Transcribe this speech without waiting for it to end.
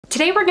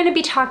Today we're going to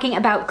be talking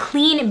about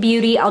clean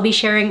beauty. I'll be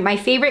sharing my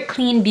favorite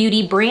clean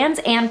beauty brands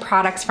and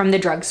products from the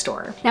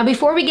drugstore. Now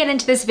before we get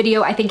into this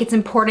video, I think it's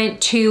important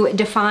to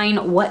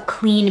define what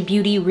clean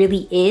beauty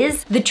really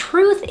is. The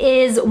truth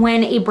is,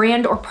 when a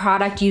brand or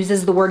product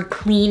uses the word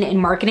clean in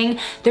marketing,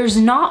 there's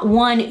not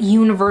one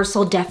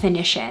universal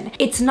definition.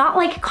 It's not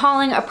like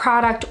calling a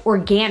product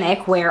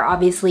organic, where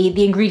obviously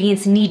the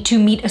ingredients need to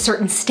meet a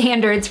certain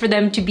standards for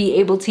them to be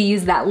able to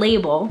use that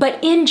label. But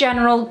in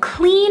general,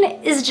 clean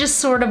is just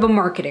sort of a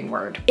marketing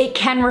word. It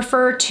can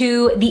refer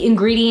to the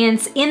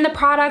ingredients in the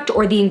product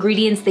or the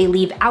ingredients they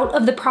leave out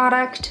of the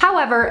product.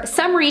 However,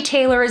 some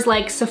retailers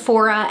like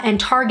Sephora and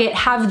Target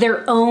have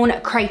their own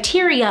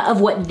criteria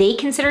of what they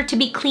consider to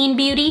be clean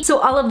beauty. So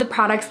all of the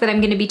products that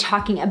I'm going to be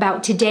talking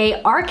about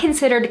today are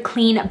considered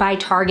clean by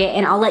Target,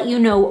 and I'll let you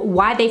know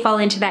why they fall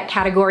into that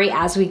category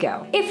as we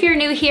go. If you're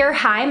new here,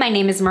 hi, my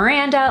name is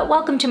Miranda.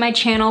 Welcome to my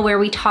channel where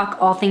we talk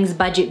all things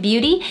budget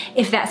beauty.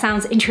 If that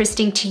sounds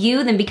interesting to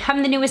you, then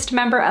become the newest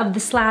member of the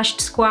Slashed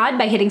Squad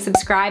by hitting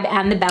subscribe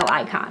and the bell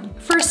icon.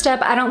 First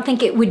up, I don't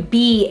think it would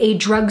be a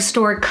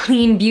drugstore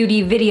clean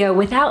beauty video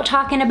without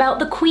talking about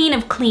the queen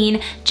of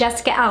clean,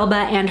 Jessica Alba,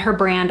 and her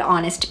brand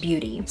Honest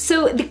Beauty.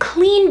 So the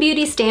clean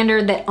beauty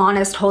standard that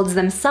Honest holds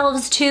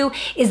themselves to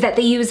is that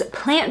they use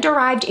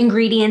plant-derived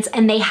ingredients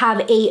and they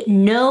have a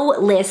no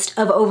list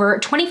of over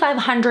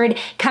 2,500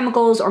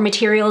 chemicals or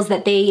materials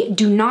that they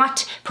do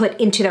not put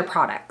into their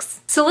products.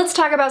 So let's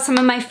talk about some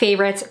of my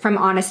favorites from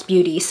Honest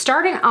Beauty,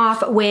 starting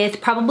off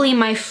with probably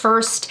my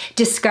first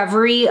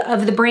discovery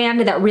of the brand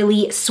that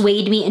really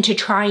swayed me into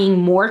trying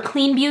more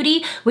clean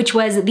beauty, which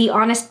was the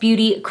Honest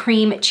Beauty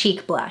Cream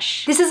Cheek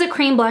Blush. This is a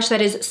cream blush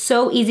that is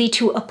so easy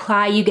to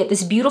apply. You get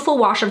this beautiful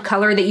wash of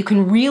color that you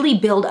can really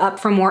build up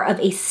for more of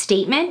a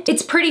statement.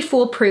 It's pretty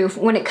foolproof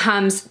when it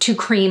comes to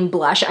cream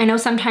blush. I know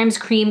sometimes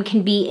cream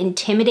can be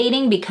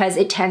intimidating because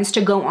it tends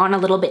to go on a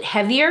little bit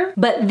heavier,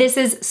 but this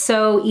is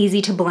so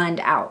easy to blend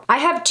out.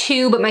 I have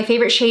two, but my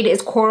favorite shade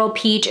is Coral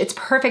Peach. It's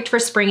perfect for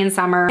spring and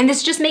summer, and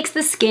this just makes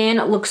the skin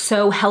look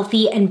so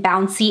healthy and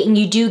bouncy, and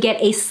you do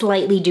get a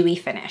slightly dewy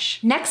finish.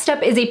 Next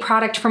up is a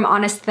product from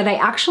Honest that I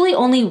actually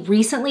only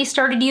recently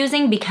started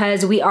using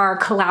because we are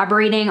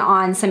collaborating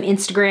on some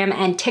Instagram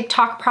and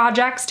TikTok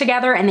projects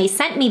together, and they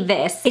sent me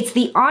this. It's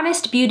the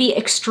Honest Beauty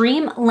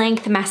Extreme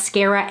Length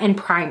Mascara and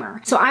Primer.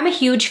 So I'm a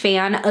huge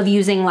fan of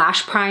using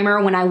lash primer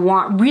when I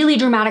want really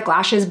dramatic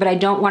lashes, but I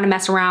don't want to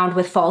mess around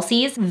with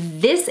falsies.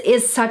 This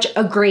is such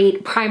a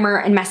great primer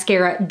and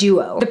mascara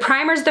duo. The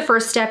primer is the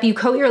first step. You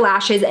coat your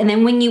lashes, and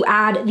then when you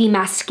add the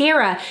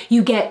mascara,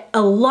 you get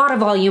a lot of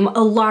volume,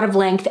 a lot of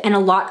length, and a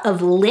lot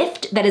of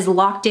lift that is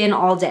locked in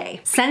all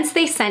day. Since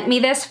they sent me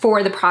this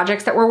for the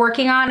projects that we're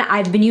working on,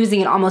 I've been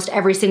using it almost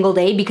every single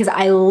day because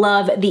I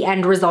love the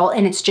end result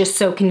and it's just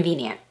so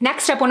convenient.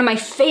 Next up, one of my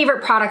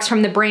favorite products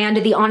from the brand,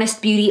 the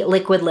Honest Beauty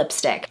Liquid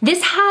Lipstick.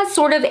 This has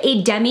sort of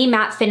a demi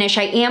matte finish.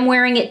 I am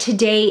wearing it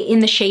today in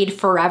the shade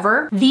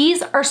Forever.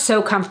 These are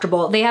so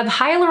comfortable. They have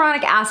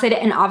hyaluronic acid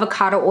and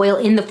avocado oil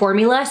in the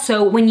formula,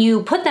 so when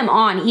you put them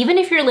on, even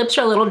if your lips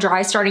are a little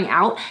dry starting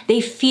out,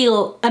 they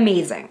feel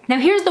amazing. Now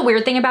here's the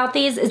weird thing about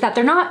these is that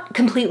they're not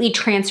completely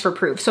transfer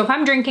proof. So if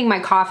I'm drinking my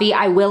coffee,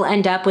 I will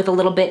end up with a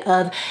little bit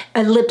of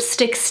a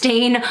lipstick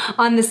stain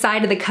on the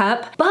side of the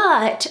cup,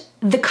 but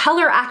the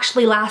color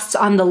actually lasts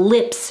on the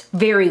lips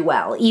very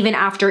well, even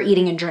after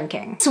eating and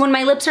drinking. So when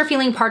my lips are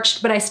feeling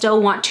parched, but I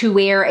still want to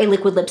wear a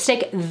liquid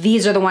lipstick,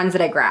 these are the ones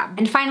that I grab.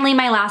 And finally,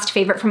 my last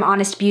favorite from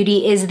Honest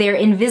Beauty is their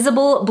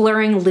Invisible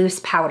Blurring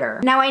Loose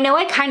Powder. Now I know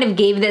I kind of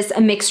gave this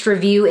a mixed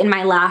review in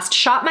my last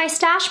Shop My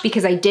Stash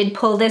because I did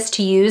pull this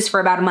to use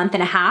for about a month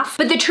and a half,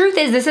 but the truth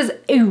is this is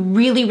a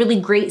really, really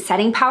great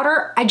setting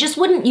powder. I just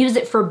wouldn't use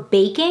it for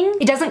baking.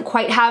 It doesn't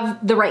quite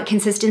have the right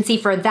consistency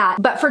for that,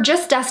 but for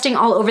just dusting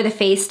all over the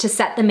face to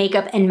set the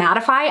makeup and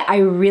mattify, I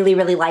really,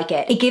 really like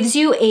it. It gives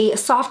you a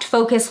soft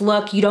focus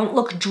look, you don't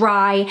look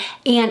dry,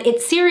 and it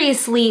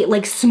seriously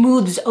like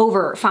smooths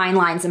over fine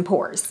lines and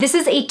pores. This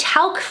is a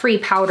talc-free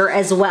powder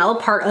as well,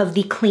 part of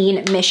the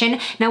clean mission.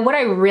 Now what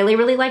I really,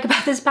 really like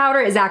about this powder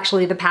is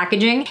actually the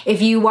packaging.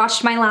 If you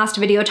watched my last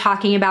video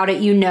talking about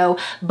it, you know,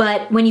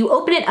 but when you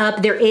open it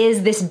up, there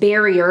is this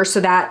barrier so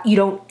that you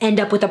don't end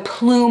up with a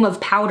plume of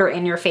powder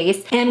in your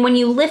face. And when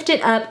you lift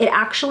it up, it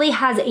actually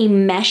has a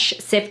mesh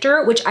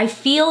sifter, which I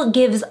feel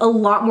gives a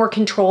lot more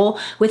control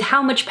with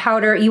how much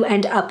powder you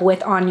end up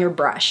with on your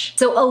brush.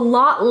 So a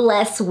lot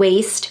less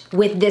waste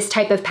with this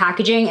type of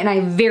packaging, and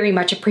I very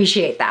much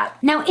appreciate that.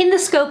 Now in the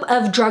scope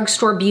of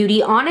drugstore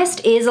beauty,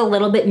 Honest is a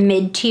little bit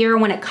mid-tier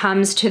when it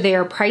comes to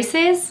their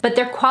prices, but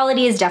their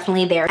quality is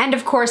definitely there. And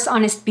of course,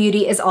 Honest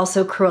Beauty is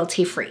also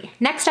cruelty-free.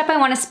 Next up, I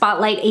want to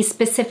spotlight a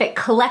specific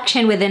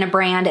collection within a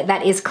brand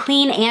that is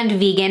clean and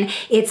vegan.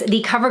 It's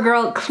the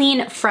CoverGirl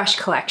Clean Fresh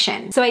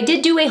collection. So I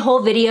did do a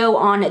whole video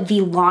on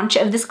the launch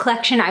of this this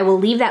collection. I will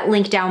leave that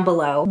link down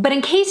below. But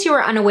in case you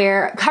are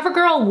unaware,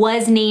 CoverGirl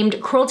was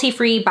named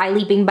cruelty-free by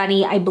Leaping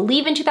Bunny, I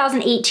believe in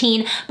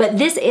 2018, but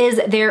this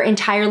is their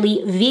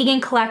entirely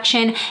vegan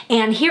collection,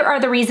 and here are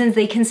the reasons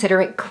they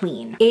consider it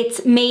clean.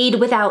 It's made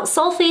without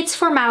sulfates,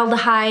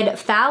 formaldehyde,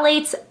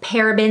 phthalates,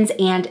 parabens,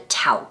 and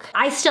talc.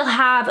 I still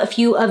have a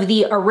few of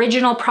the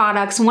original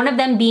products, one of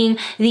them being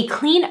the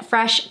Clean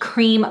Fresh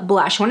Cream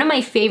Blush, one of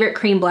my favorite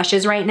cream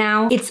blushes right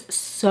now. It's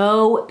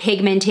so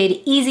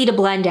pigmented, easy to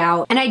blend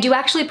out, and I do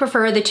actually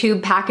prefer the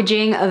tube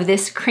packaging of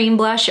this cream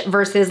blush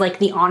versus like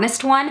the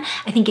Honest one.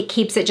 I think it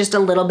keeps it just a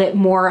little bit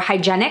more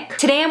hygienic.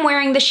 Today I'm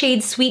wearing the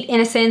shade Sweet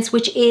Innocence,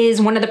 which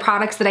is one of the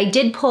products that I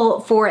did pull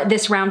for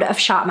this round of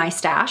Shop My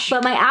Stash.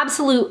 But my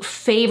absolute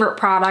favorite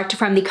product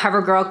from the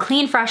CoverGirl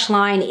Clean Fresh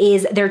line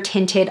is their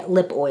tinted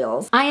lip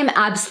oils. I am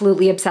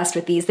absolutely obsessed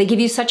with these. They give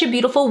you such a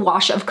beautiful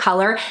wash of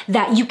color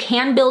that you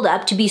can build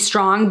up to be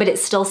strong, but it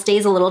still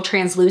stays a little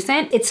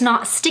translucent. It's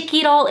not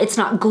sticky at all. It's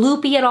not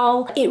gloopy at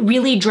all. It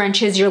really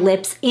drenches your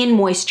lips in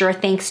moisture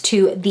thanks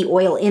to the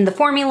oil in the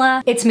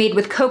formula. It's made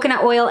with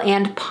coconut oil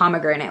and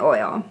pomegranate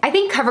oil. I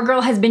think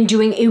CoverGirl has been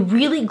doing a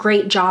really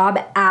great job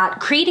at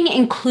creating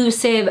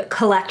inclusive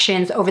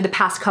collections over the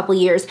past couple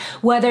years,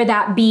 whether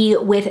that be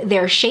with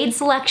their shade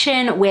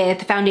selection,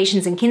 with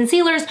foundations and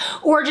concealers,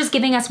 or just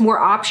giving us more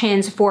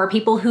options for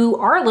people who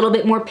are a little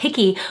bit more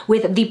picky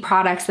with the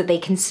products that they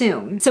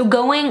consume. So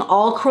going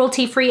all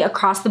cruelty-free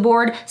across the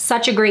board,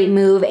 such a great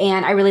move,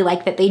 and I really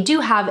like that they do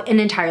have an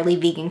entirely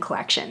vegan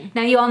collection.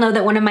 Now you all know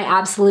that one of my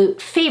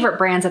absolute favorite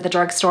brands at the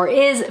drugstore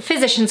is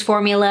Physicians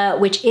Formula,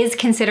 which is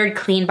considered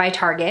clean by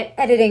Target.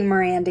 Editing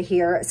Miranda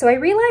here. So I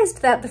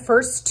realized that the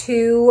first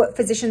two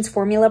Physicians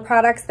Formula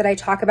products that I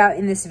talk about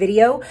in this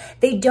video,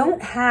 they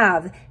don't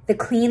have the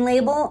clean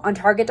label on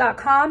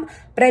Target.com,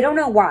 but I don't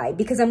know why,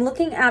 because I'm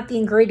looking at the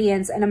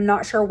ingredients and I'm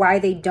not sure why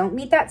they don't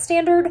meet that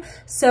standard.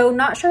 So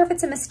not sure if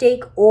it's a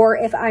mistake or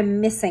if I'm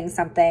missing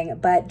something,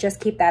 but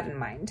just keep that in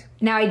mind.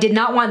 Now I did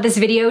not want this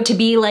video to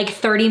be like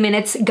 30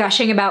 minutes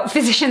gushing about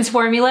Physicians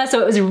Formula,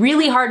 so it was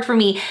really hard for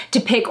me to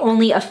pick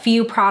only a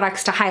few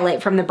products to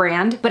highlight from the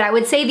brand, but I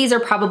would say these are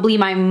probably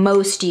my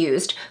most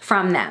used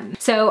from them.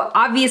 So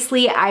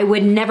obviously I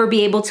would never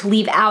be able to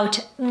leave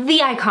out the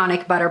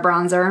iconic Butter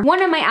Bronzer.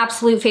 One of my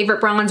absolute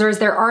favorite bronzers.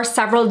 There are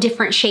several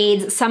different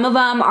shades. Some of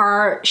them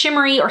are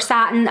shimmery or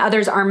satin,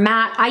 others are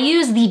matte. I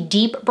use the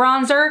deep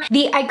bronzer.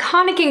 The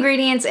iconic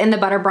ingredients in the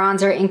Butter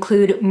Bronzer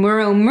include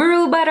Muru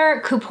Muru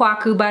butter,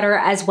 Kupwaku butter,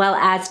 as well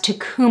as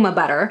Takuma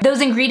butter.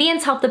 Those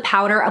ingredients help the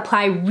powder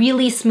apply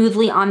really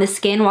smoothly on the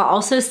skin while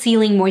also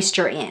sealing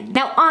moisture in.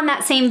 Now on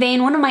that same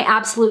vein, one of my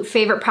absolute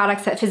favorite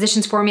products that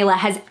Physicians Formula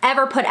has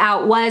ever put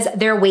out was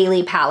their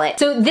Whaley palette.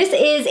 So this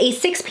is a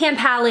 6-pan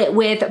palette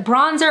with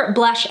bronzer,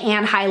 blush,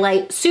 and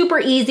highlight. Super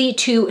easy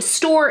to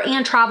store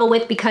and travel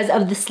with because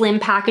of the slim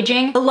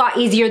packaging. A lot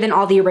easier than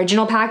all the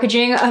original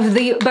packaging of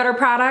the Butter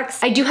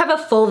products. I do have a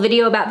full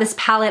video about this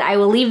palette. I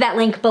will leave that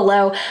link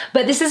below,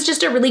 but this is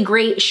just a really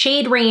great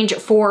shade range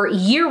for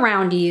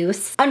year-round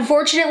use.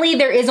 Unfortunately,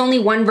 there is only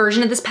one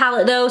version of this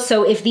palette though,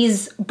 so if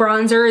these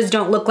bronzers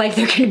don't look like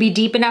they're gonna be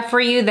deep enough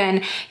for you,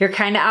 then you're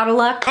kinda out of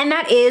luck. And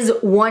that is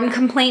one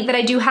complaint that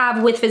I do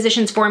have with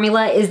Physicians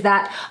Formula, is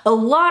that a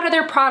lot of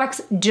their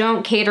products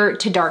don't cater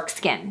to dark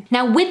skin.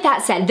 Now with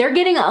that said, they're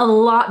getting a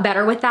lot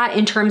better with that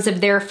in terms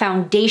of their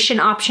foundation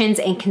options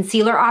and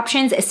concealer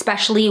options,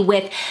 especially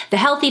with the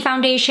Healthy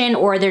Foundation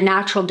or their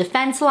Natural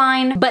Defense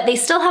line, but they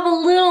still have a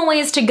little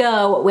ways to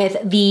go with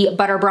the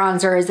Butter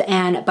Bronzers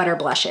and Butter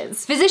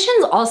Blushes.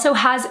 Physicians also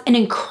has an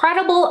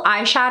incredible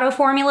eyeshadow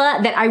formula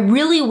that I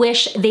really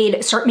wish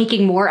they'd start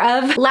making more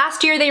of.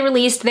 Last year they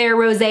released their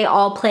Rosé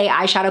All Play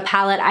eyeshadow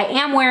palette. I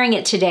am wearing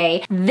it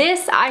today.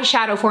 This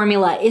eyeshadow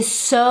formula is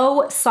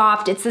so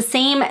soft. It's the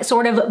same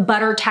sort of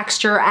butter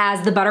texture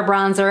as the Butter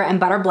Bronzer and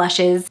Butter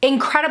Blushes.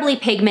 Incredibly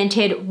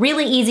pigmented,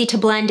 really easy to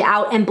blend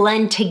out and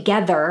blend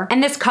together.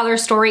 And this color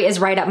story is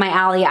right up my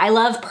alley. I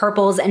love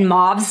purples and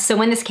mauves, so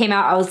when this came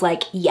out, I was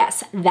like,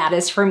 yes, that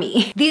is for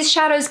me. These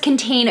shadows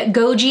contain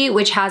goji,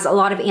 which has a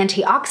lot of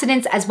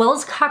antioxidants, as well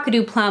as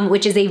kakadu plum,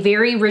 which is a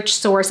very rich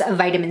source of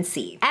vitamin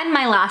C. And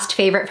my last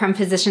favorite from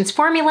Physicians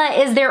Formula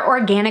is their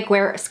Organic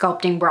Wear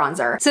Sculpting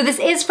Bronzer. So this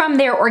is from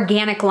their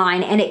organic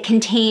line, and it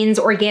contains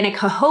organic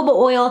jojoba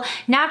oil,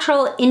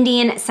 natural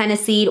Indian senna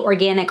seed,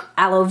 organic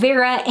aloe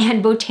vera,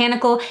 and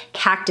botanical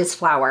cactus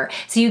flower.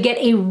 So you get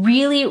a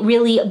really,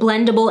 really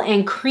blendable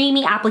and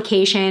creamy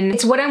application.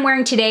 It's what I'm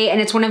wearing today,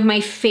 and it's one of my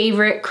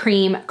favorite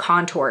cream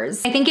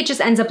contours. I think it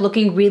just ends up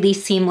looking really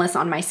seamless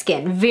on my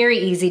skin. Very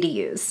easy to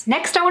use.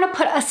 Next, I want to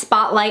put a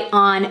spotlight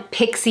on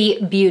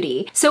Pixi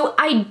Beauty. So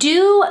I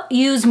do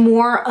use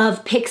more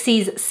of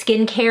Pixi's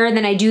skincare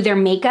than I do their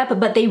makeup,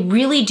 but they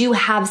really do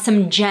have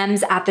some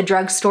gems at the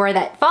drugstore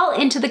that fall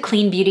into the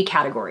clean beauty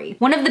category.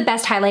 One of the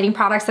best highlighting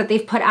products that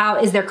they've put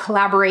out is their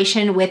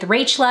collaboration with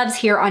Rach Loves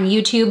here on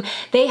YouTube.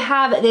 They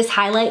have this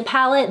highlight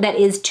palette that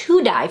is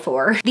to die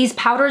for. These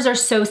powders are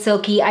so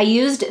silky. I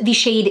used the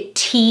shade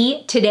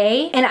Tea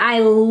today, and I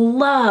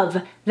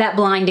love that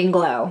blinding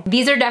glow.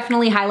 These are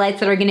definitely highlights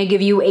that are gonna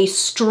give you a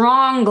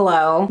strong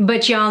glow,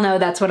 but y'all know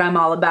that's what I'm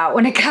all about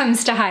when it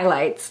comes to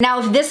highlights. Now,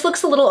 if this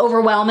looks a little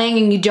overwhelming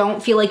and you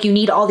don't feel like you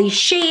need all these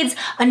shades,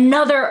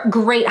 another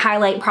great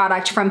highlight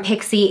product from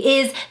Pixi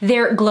is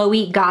their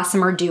Glowy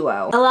Gossamer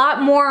Duo. A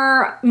lot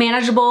more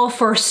manageable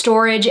for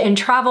storage and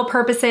travel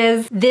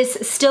purposes. This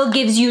still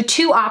gives you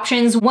two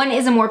options. One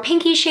is a more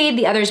pinky shade,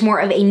 the other is more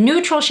of a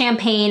neutral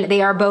champagne.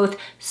 They are both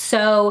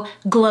so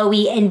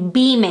glowy and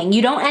beaming.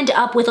 You don't end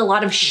up with a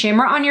lot of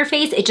shimmer on your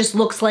face, it just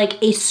looks like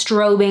a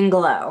strobing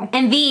glow.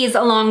 And these,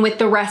 along with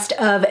the rest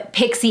of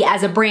Pixi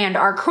as a brand,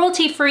 are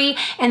cruelty-free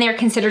and they're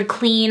considered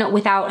clean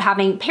without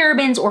having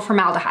parabens or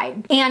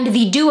formaldehyde. And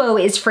the Duo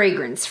is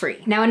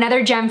fragrance-free. Now,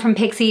 another gem from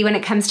Pixi when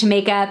it comes to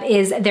makeup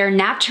is their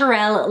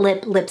Naturel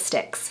Lip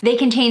Lipsticks. They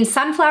contain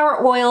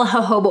sunflower oil,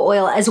 jojoba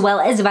oil, as well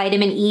as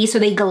vitamin E, so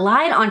they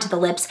glide onto the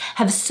lips,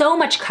 have so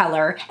much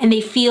color, and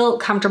they feel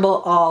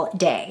comfortable all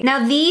day.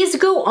 Now, these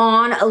go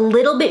on a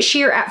little bit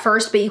sheer at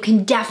first, but you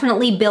can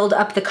definitely build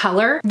up the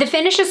color. The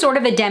finish is sort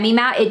of a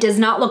demi-matte. It does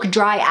not look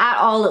dry at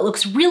all. It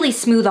looks really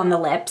smooth on the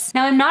lips.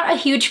 Now, I'm not a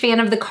huge fan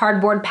of the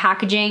cardboard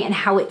packaging and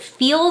how it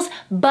feels,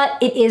 but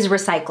it is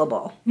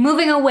recyclable.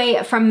 Moving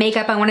away from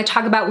makeup, I want to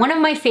talk about one of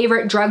my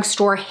favorite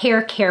drugstore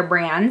hair care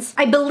brands.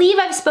 I believe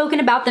I've spoken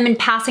about them in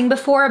passing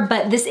before,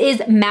 but this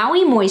is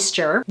Maui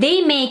Moisture.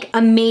 They make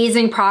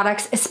amazing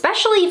products,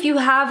 especially if you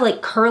have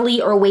like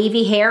curly or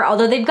wavy hair,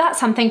 although they've got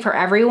something for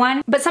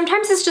everyone. But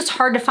sometimes it's just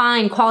hard to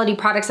find quality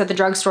products at the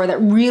drugstore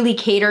that really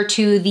cater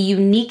to the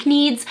unique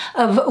needs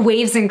of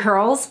waves and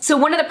curls. So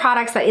one of the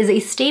products that is a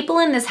staple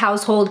in this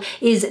household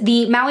is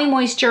the Maui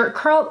Moisture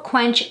Curl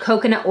Quench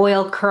Coconut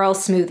Oil Curl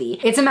Smoothie.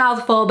 It's a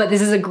mouthful, but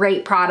this is a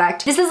great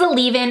product. This is a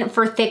leave-in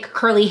for thick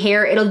curly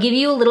hair. It'll give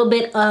you a little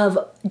bit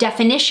of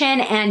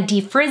definition and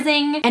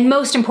defrizzing, and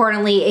most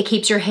importantly, it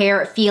keeps your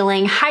hair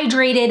feeling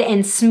hydrated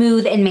and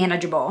smooth and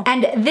manageable.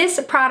 And this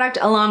product,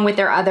 along with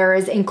their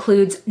others,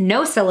 includes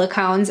no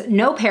silicones,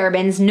 no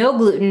parabens, no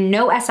gluten,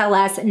 no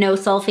SLS, no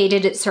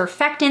sulfated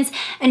surfactants,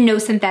 and no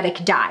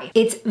synthetic dye.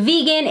 It's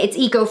vegan, it's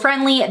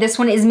eco-friendly. This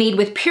one is made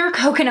with pure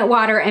coconut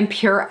water and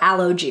pure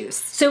aloe juice.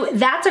 So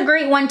that's a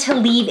great one to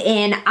leave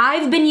in.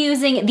 I've been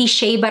using the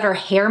Shea Butter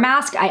Hair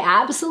Mask. I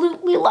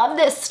absolutely love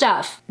this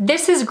stuff.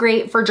 This is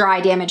great for dry,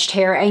 damaged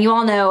hair, and you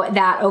all know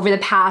that over the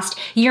past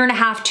year and a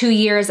half, 2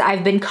 years,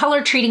 I've been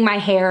color treating my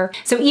hair.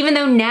 So even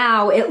though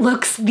now it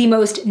looks the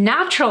most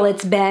natural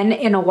it's been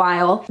in a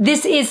while,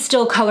 this is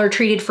still color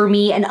treated for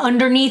me, and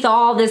underneath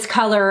all this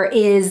color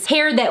is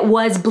hair that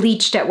was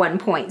bleached at one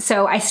point.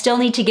 So I still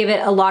need to give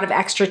it a lot of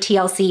extra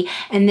TLC,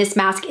 and this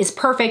mask is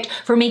perfect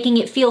for making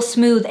it feel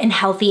smooth and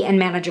healthy and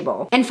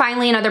manageable. And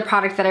finally, another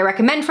product that I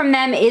recommend from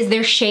them is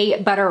their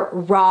Shea Butter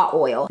Raw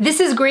Oil. This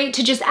is great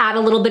to just add a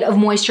little bit of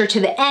moisture to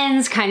the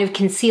ends, kind of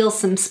conceal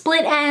some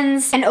split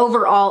ends, and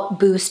overall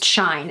boost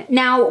shine.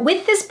 Now,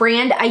 with this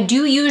brand, I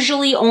do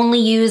usually only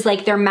use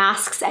like their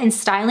masks and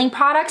styling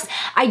products.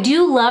 I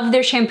do love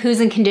their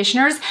shampoos and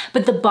conditioners,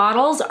 but the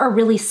bottles are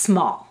really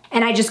small,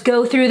 and I just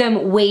go through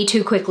them way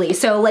too quickly.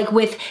 So like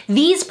with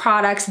these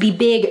products, the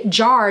big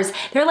jars,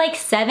 they're like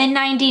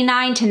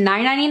 $7.99 to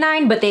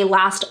 $9.99, but they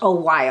last a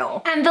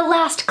while. And the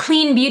last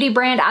clean beauty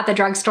brand at the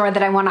drugstore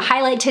that I wanna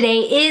highlight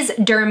today is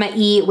Derma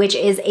E, which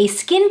is a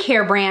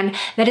skincare brand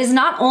that is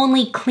not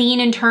only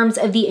clean in terms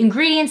of the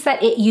ingredients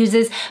that it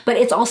uses, but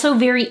it's also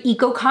very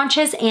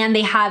eco-conscious, and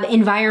they have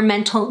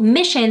environmental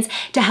missions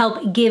to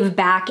help give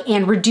back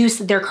and reduce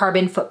their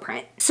carbon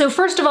footprint. So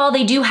first of all,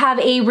 they do have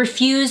a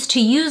refuse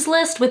to use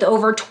list with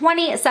over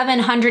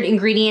 2,700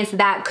 ingredients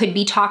that could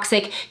be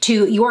toxic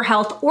to your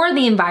health or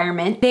the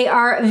environment. They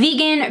are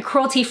vegan,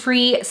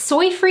 cruelty-free,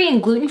 soy-free,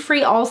 and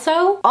gluten-free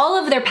also. All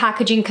of their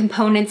packaging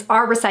components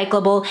are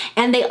recyclable,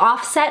 and they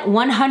offset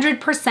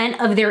 100%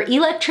 of their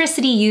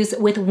electricity use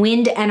with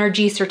wind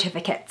energy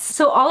certificates.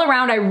 So all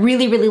around, I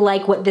really, really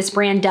like what this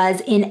brand does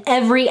in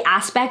every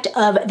aspect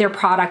of their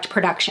product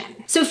production.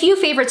 So a few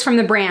favorites from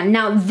the brand.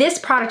 Now, this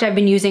product I've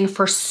been using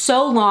for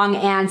so long,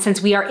 and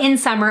since we are in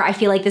summer, I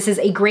feel like this is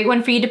a great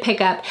one for you to pick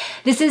up.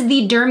 This is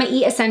the Derma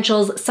E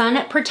Essentials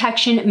Sun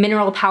Protection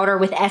Mineral Powder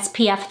with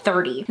SPF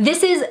 30.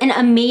 This is an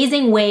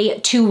amazing way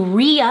to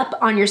re-up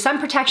on your sun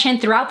protection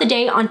throughout the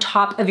day on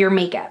top of your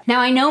makeup.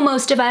 Now, I know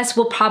most of us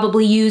will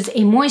probably use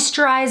a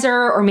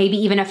moisturizer or maybe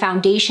even a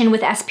foundation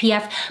with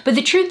SPF, but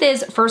the truth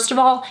is, first of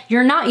all,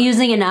 you're not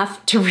using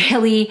enough to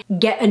really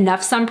get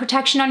enough sun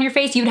protection on your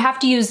face. You'd have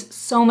to use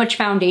so much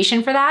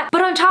foundation for that.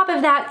 But on top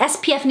of that,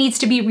 SPF needs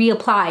to be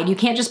reapplied. You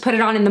can't just put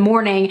it on in the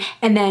morning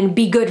and then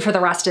be good for the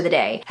rest of the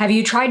day. Have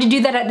you tried to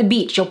do that at the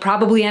beach? You'll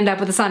probably end up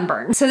with a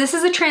sunburn. So this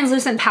is a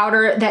translucent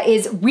powder that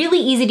is really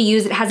easy to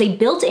use. It has a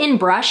built-in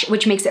brush,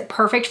 which makes it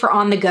perfect for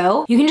on the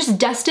go. You can just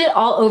dust it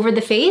all over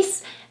the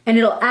face, and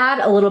it'll add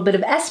a little bit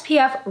of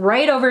SPF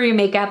right over your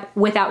makeup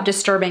without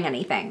disturbing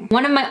anything.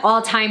 One of my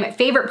all-time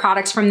favorite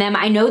products from them,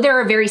 I know there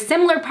are very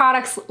similar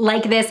products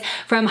like this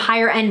from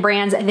higher end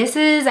brands. This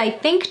is, I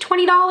think,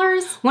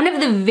 $20. One of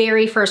the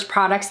very first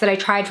products that I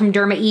tried from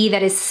Derma E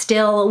that is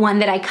still one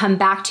that I come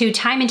back to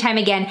time and time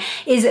again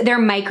is their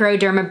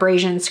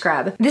Microdermabrasion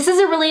Scrub. This is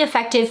a really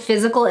effective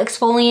physical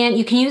exfoliant.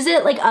 You can use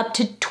it like up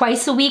to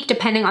twice a week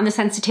depending on the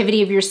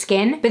sensitivity of your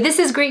skin, but this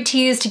is great to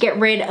use to get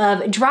rid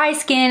of dry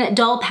skin,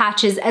 dull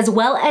patches, as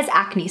well as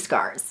acne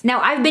scars. Now,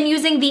 I've been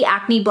using the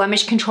Acne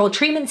Blemish Control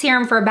Treatment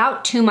Serum for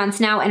about 2 months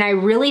now, and I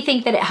really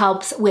think that it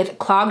helps with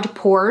clogged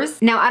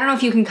pores. Now, I don't know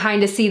if you can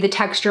kind of see the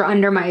texture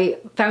under my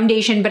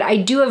foundation, but I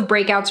do have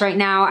breakouts right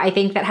now. I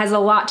think that has a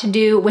lot to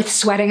do with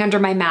sweating under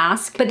my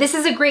mask. But this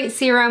is a great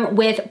serum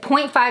with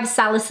 0.5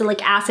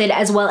 salicylic acid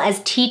as well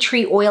as tea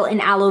tree oil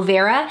and aloe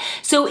vera.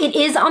 So it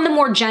is on the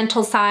more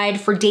gentle side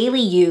for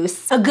daily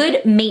use. A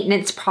good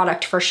maintenance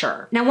product for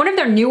sure. Now, one of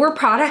their newer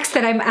products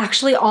that I'm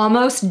actually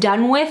almost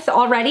done with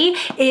already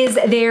is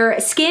their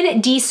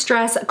Skin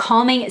De-Stress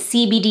Calming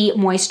CBD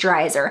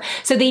Moisturizer.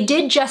 So they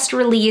did just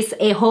release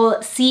a whole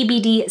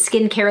CBD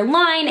skincare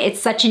line. It's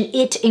such an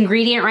it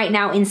ingredient right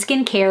now in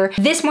skincare.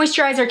 This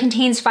moisturizer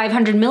contains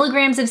 500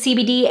 milligrams of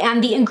CBD,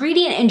 and the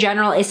ingredient in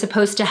general is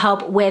supposed to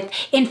help with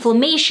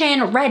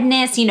inflammation,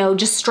 redness, you know,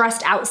 just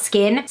stressed out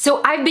skin.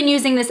 So I've been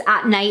using this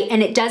at night,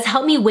 and it does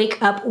help me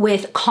wake up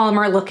with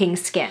calmer looking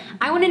skin.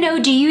 I wanna know,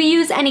 do you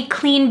use any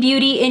clean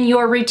beauty in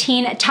your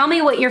routine? Tell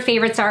me what your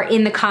favorites are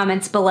in the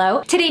comments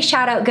below. Today's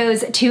shout out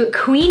goes to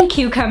Queen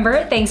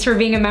Cucumber. Thanks for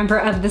being a member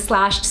of the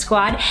Slashed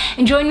Squad.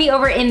 And join me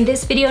over in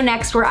this video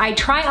next where I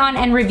try on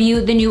and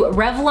review the new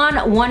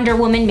Revlon Wonder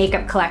Woman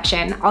makeup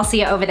collection. I'll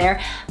see you over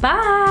there.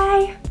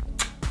 Bye.